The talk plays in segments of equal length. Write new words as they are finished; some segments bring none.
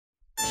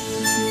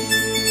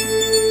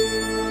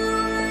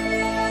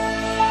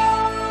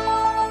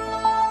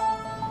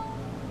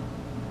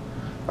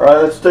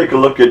Alright, let's take a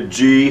look at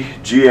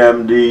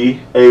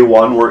G-GMD.A.1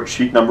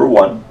 worksheet number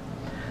 1.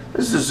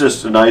 This is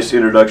just a nice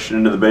introduction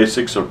into the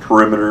basics of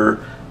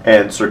perimeter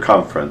and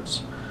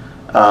circumference.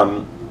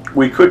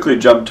 We quickly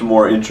jump to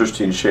more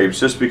interesting shapes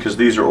just because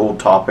these are old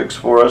topics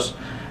for us,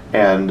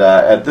 and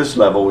at this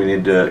level we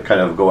need to kind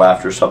of go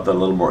after something a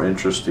little more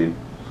interesting.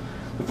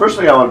 The first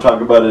thing I want to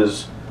talk about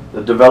is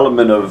the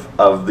development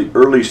of the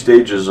early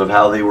stages of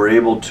how they were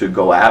able to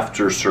go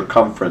after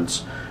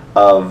circumference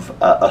of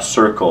a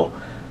circle.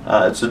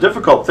 It's a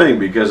difficult thing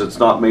because it's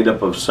not made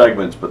up of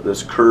segments but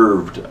this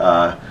curved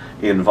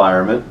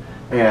environment,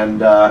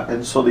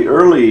 and so the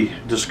early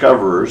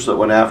discoverers that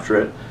went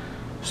after it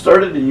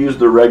started to use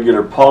the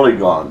regular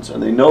polygons,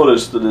 and they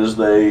noticed that as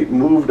they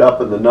moved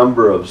up in the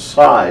number of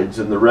sides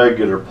in the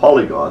regular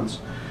polygons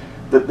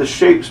that the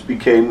shapes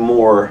became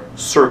more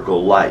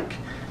circle-like.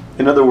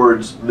 In other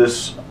words,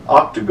 this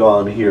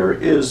octagon here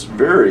is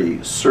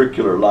very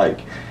circular-like.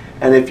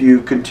 And if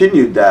you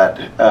continued that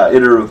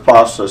iterative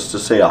process to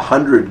say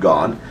 100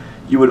 gone,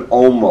 you would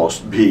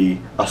almost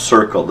be a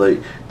circle.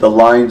 The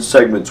line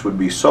segments would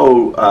be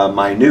so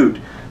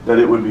minute that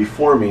it would be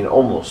forming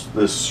almost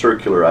this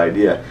circular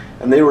idea.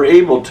 And they were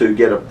able to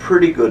get a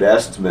pretty good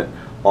estimate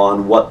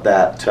on what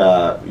that,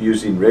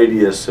 using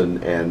radius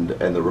and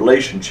the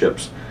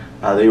relationships,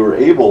 they were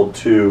able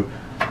to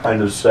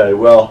kind of say,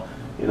 well,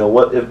 you know,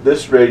 what if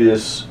this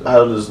radius,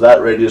 how does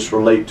that radius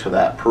relate to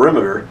that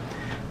perimeter?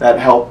 That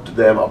helped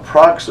them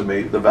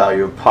approximate the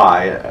value of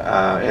pi,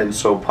 and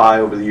so pi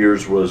over the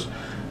years was,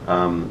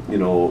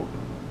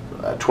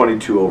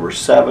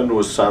 22/7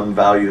 was some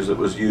values that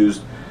was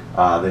used.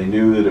 They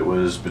knew that it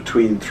was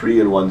between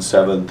 3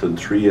 1/7 and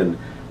 3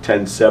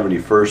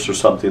 10/71 or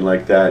something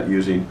like that,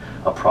 using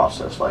a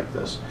process like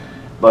this.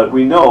 But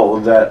we know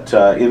that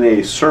in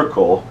a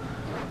circle,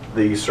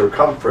 the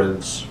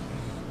circumference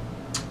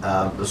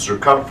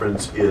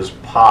is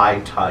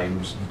pi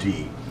times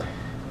d,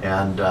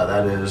 and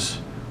that is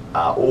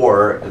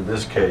or in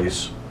this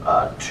case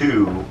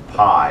 2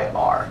 pi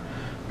r,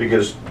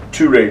 because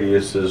two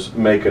radiuses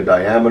make a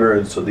diameter,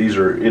 and so these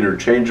are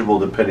interchangeable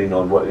depending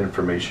on what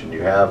information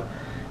you have,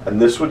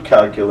 and this would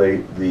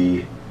calculate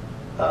the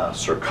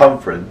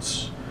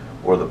circumference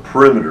or the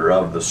perimeter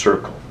of the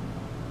circle.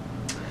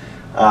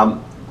 I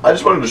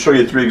just wanted to show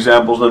you 3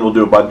 examples, then we'll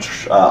do a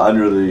bunch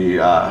under the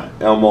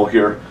Elmo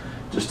here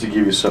just to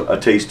give you a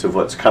taste of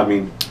what's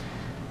coming.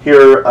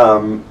 Here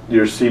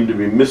you seem to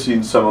be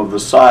missing some of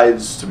the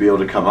sides to be able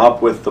to come up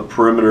with the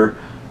perimeter.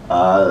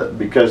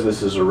 Because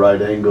this is a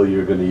right angle,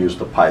 you're going to use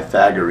the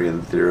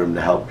Pythagorean Theorem to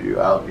help you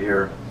out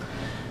here.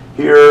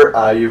 Here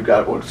you've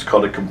got what's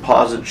called a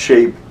composite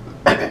shape,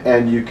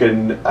 and you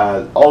can,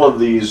 all of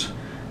these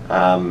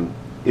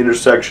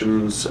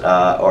intersections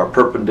are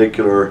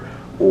perpendicular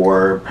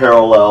or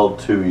parallel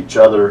to each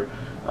other.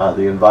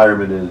 The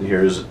environment in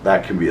here is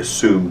that can be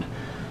assumed.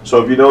 So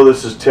if you know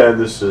this is 10,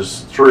 this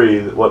is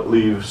 3, what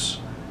leaves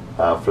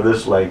for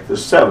this length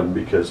is 7,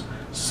 because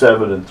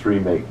 7 and 3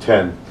 make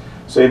 10.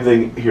 Same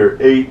thing here,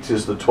 8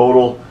 is the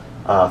total,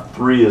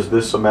 3 is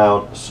this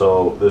amount,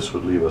 so this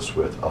would leave us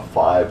with a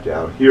 5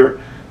 down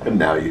here, and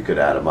now you could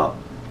add them up.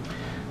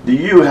 The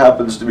U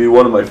happens to be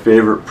one of my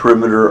favorite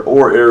perimeter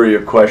or area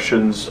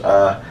questions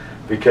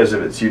because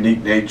of its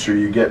unique nature.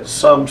 You get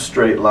some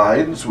straight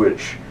lines,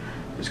 which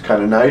is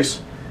kind of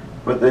nice,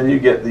 but then you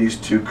get these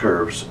 2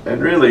 curves,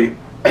 and really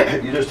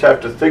you just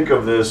have to think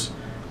of this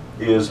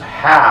as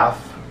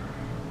half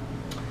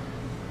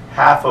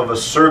of a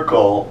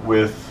circle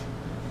with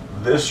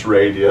this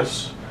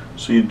radius.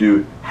 So you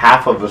do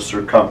half of a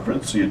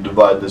circumference, so you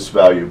divide this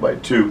value by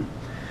 2,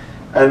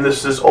 and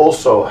this is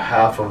also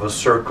half of a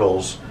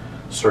circle's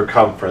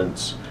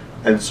circumference,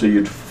 and so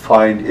you'd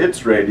find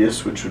its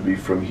radius, which would be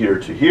from here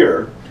to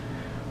here,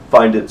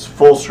 find its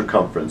full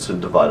circumference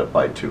and divide it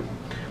by 2.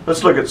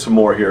 Let's look at some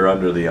more here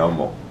under the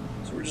Elmo.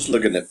 So we're just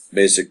looking at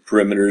basic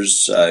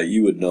perimeters.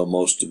 You would know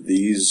most of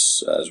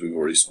these, as we've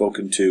already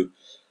spoken to.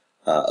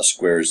 A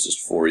square is just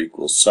 4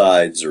 equal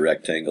sides. A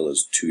rectangle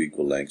is 2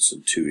 equal lengths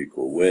and 2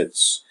 equal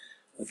widths.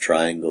 A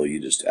triangle, you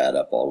just add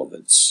up all of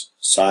its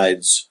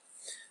sides.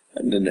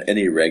 And then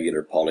any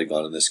regular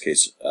polygon, in this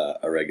case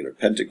a regular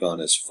pentagon,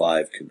 has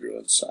 5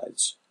 congruent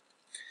sides.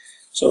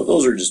 So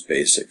those are just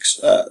basics.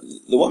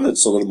 The one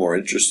that's a little more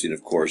interesting,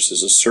 of course,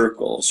 is a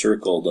circle. A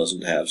circle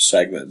doesn't have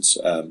segments.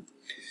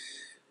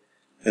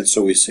 And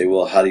so we say,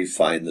 well, how do you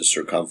find the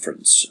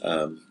circumference?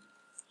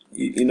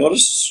 You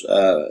notice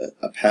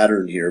a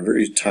pattern here, a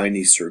very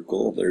tiny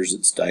circle. There's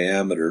its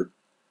diameter.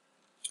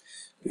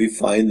 We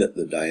find that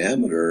the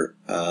diameter,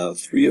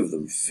 3 of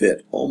them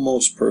fit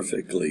almost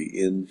perfectly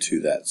into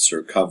that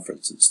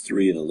circumference. It's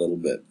 3 and a little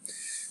bit.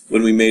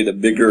 When we made a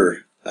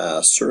bigger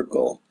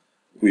circle,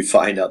 we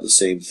find out the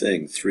same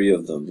thing, 3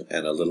 of them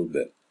and a little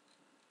bit.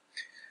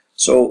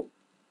 So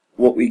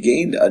what we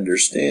gain to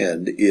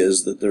understand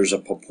is that there's a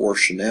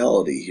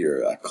proportionality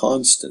here, a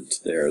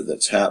constant there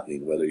that's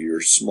happening, whether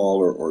you're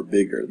smaller or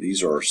bigger.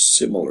 These are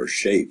similar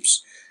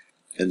shapes.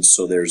 And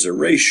so there's a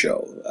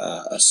ratio,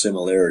 a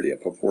similarity, a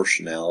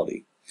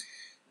proportionality.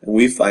 And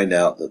we find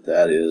out that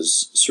that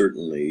is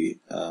certainly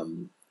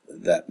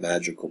that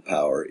magical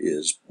power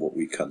is what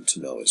we come to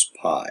know as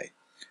pi,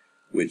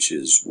 which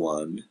is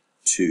 1,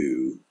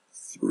 2,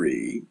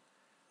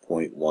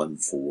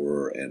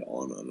 3.14, and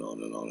on and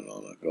on and on and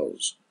on it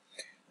goes.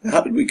 Now,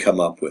 how did we come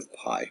up with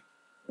pi?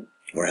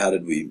 Or how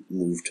did we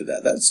move to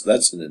that?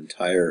 That's an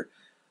entire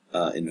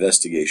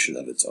investigation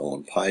of its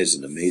own. Pi is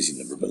an amazing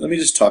number. But let me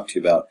just talk to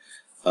you about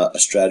a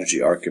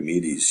strategy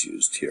Archimedes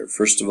used here.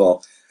 First of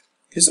all,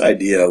 his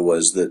idea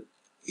was that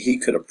he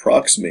could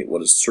approximate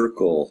what a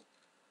circle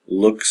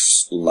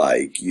looks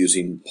like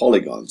using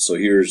polygons. So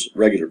here's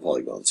regular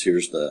polygons.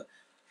 Here's the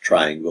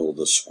triangle,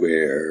 the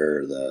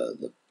square,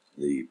 the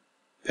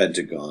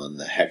pentagon,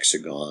 the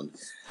hexagon.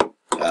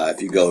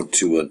 If you go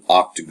to an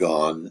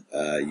octagon,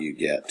 you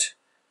get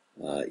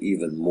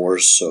even more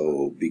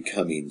so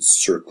becoming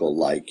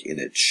circle-like in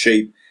its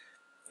shape,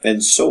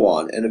 and so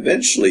on. And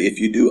eventually, if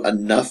you do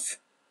enough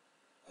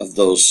of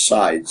those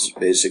sides,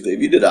 basically, if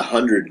you did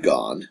 100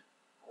 gon,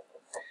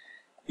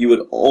 you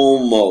would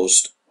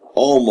almost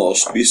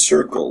be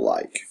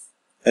circle-like.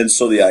 And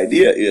so the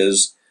idea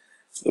is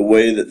the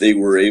way that they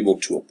were able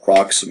to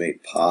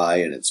approximate pi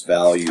and its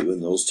value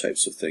and those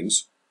types of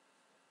things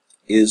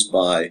is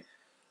by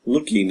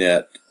looking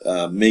at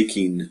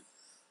making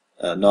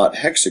not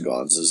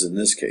hexagons, as in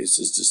this case.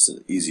 It's just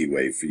an easy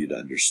way for you to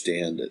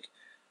understand it.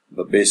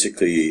 But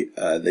basically,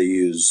 they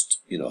used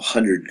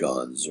 100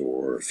 gons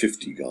or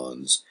 50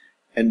 gons,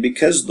 and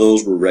because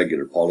those were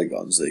regular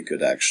polygons, they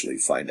could actually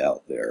find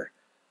out their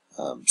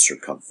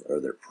circumference, or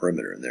their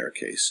perimeter in their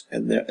case.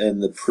 And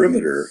the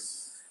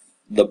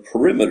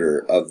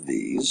perimeter of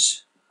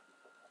these,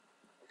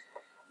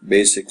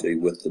 basically,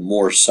 with the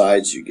more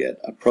sides you get,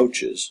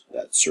 approaches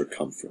that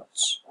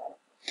circumference.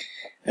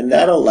 And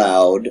that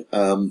allowed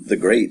the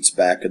greats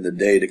back in the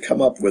day to come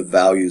up with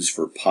values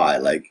for pi,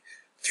 like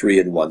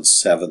 3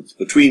 1/7,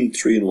 between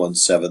 3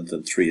 1/7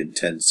 and 3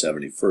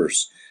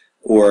 10/71.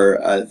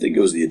 Or I think it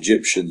was the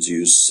Egyptians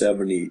used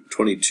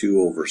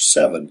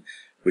 22/7,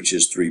 which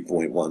is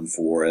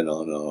 3.14, and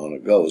on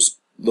it goes.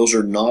 Those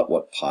are not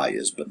what pi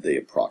is, but they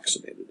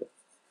approximated it.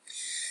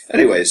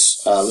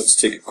 Anyways, let's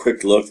take a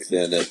quick look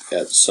then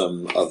at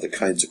some of the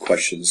kinds of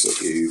questions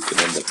that you can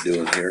end up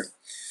doing here.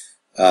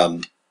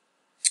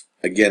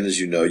 Again, as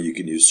you know, you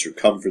can use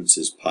circumference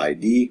as pi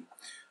d,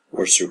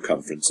 or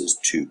circumference as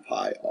 2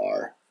 pi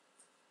r.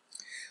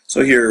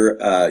 So here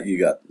you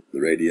got the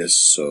radius,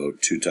 so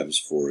 2 times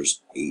 4 is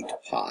 8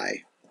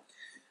 pi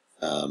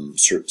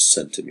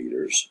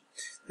centimeters.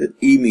 The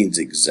e means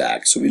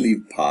exact, so we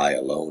leave pi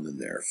alone in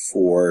there.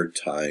 4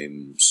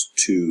 times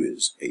 2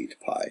 is 8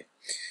 pi.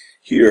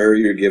 Here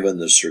you're given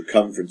the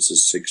circumference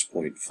is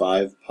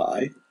 6.5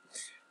 pi,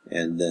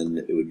 and then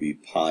it would be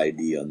pi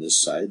d on this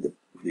side.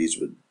 These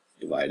would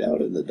divide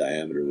out, and the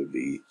diameter would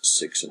be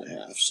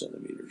 6.5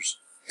 centimeters.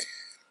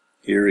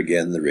 Here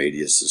again, the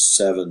radius is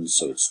 7,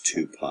 so it's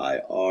 2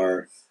 pi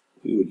r.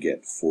 We would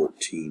get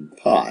 14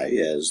 pi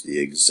as the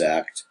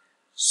exact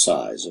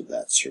size of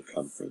that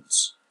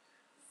circumference,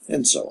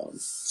 and so on.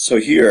 So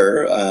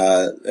here,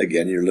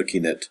 again, you're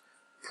looking at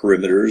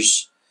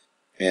perimeters,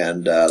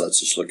 and let's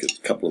just look at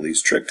a couple of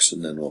these tricks,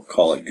 and then we'll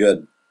call it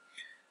good.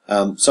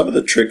 Some of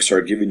the tricks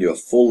are giving you a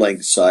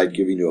full-length side,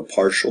 giving you a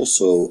partial,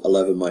 so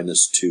 11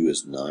 minus 2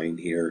 is 9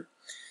 here.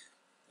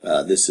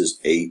 This is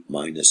 8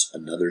 minus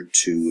another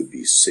 2 would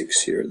be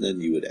 6 here, and then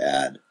you would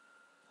add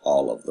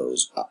all of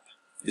those up.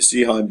 You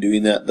see how I'm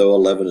doing that, though?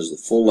 11 is the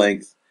full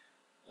length,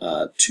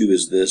 2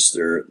 is this.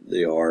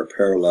 They are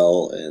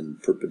parallel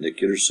and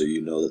perpendicular, so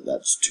you know that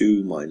that's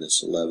 2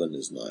 minus 11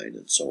 is 9,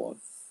 and so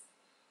on.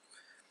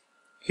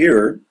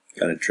 Here,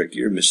 kind of tricky,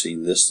 you're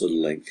missing this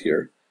little length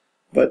here,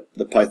 but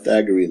the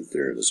Pythagorean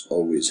Theorem is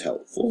always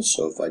helpful.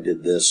 So if I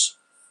did this,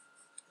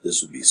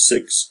 this would be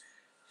 6.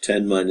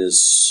 10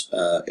 minus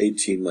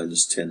 18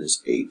 minus 10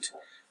 is 8.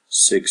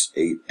 6,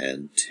 8,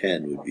 and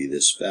 10 would be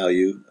this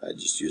value. I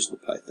just use the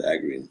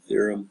Pythagorean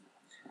Theorem.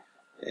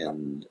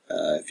 And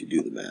if you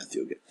do the math,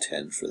 you'll get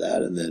 10 for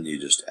that. And then you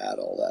just add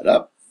all that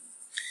up.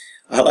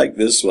 I like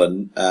this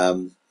one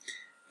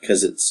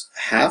because it's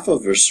half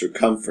of a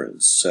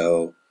circumference.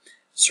 So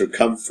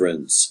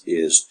circumference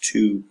is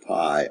 2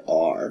 pi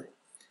r.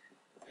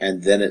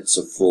 And then it's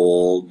a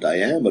full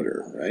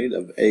diameter, right,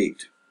 of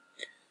 8.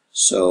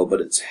 So,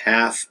 but it's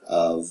half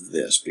of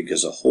this,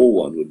 because a whole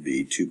one would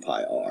be 2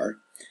 pi r.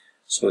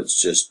 So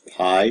it's just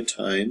pi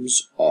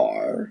times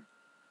r,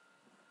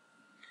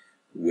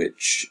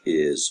 which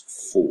is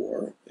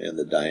 4, and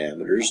the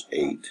diameter is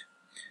 8.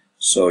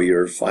 So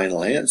your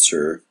final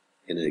answer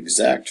in an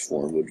exact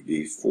form would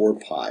be 4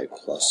 pi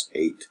plus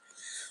 8.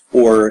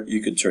 Or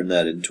you could turn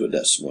that into a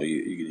decimal.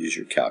 You could use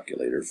your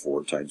calculator,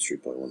 4 times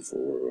 3.14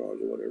 or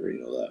whatever,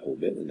 that whole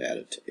bit, and add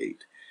it to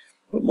 8.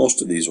 But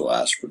most of these will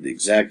ask for the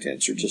exact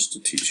answer, just to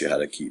teach you how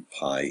to keep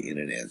pi in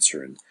an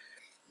answer and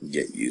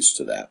get used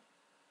to that.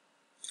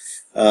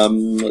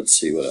 Let's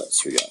see what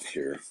else we got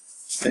here.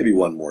 Maybe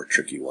one more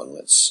tricky one.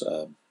 Let's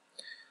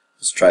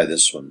try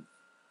this one.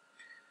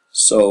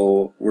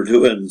 So we're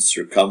doing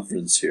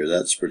circumference here.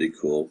 That's pretty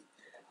cool.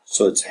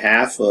 So it's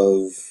half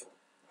of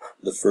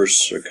the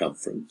first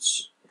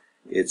circumference,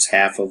 it's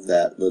half of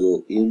that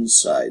little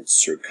inside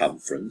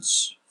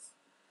circumference,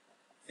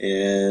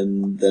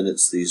 and then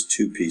it's these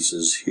two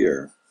pieces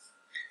here.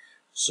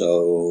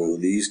 So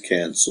these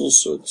cancel,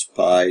 so it's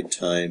pi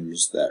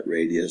times that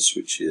radius,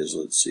 which is,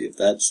 let's see, if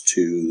that's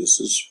 2, this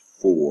is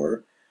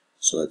 4,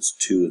 so that's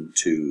 2 and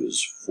 2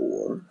 is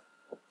 4,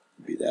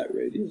 be that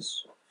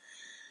radius.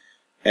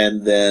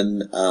 And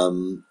then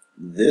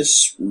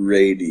this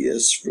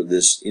radius for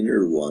this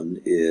inner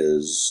one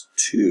is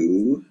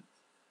 2.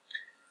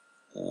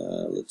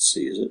 Let's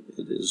see, is it?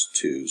 It is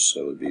 2,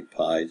 so it would be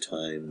pi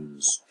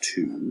times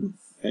 2,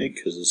 okay,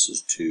 because this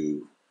is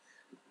 2,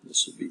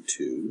 this would be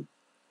 2,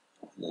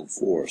 and then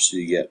 4. So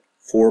you get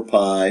 4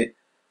 pi,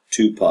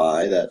 2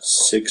 pi,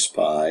 that's 6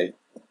 pi,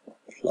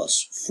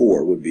 plus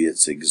 4 would be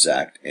its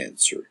exact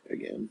answer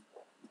again,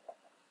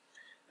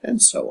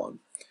 and so on.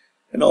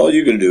 And all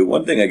you're going to do,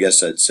 one thing I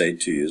guess I'd say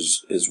to you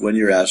is when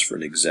you're asked for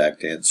an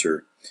exact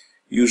answer,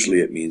 usually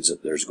it means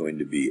that there's going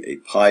to be a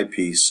pi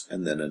piece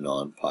and then a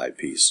non-pi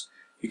piece.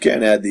 You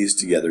can't add these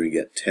together and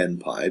get 10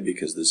 pi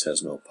because this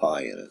has no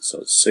pi in it,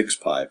 so it's 6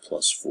 pi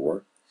plus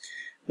 4.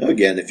 Now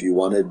again, if you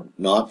wanted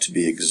not to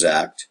be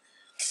exact,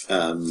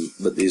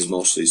 but these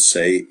mostly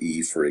say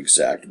E for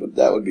exact, but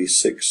that would be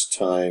 6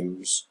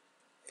 times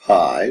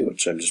pi,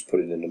 which I'm just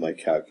putting into my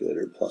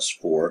calculator, plus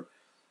 4,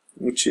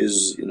 which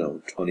is,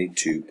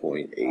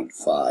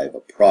 22.85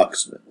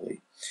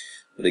 approximately.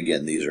 But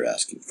again, these are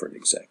asking for an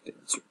exact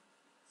answer.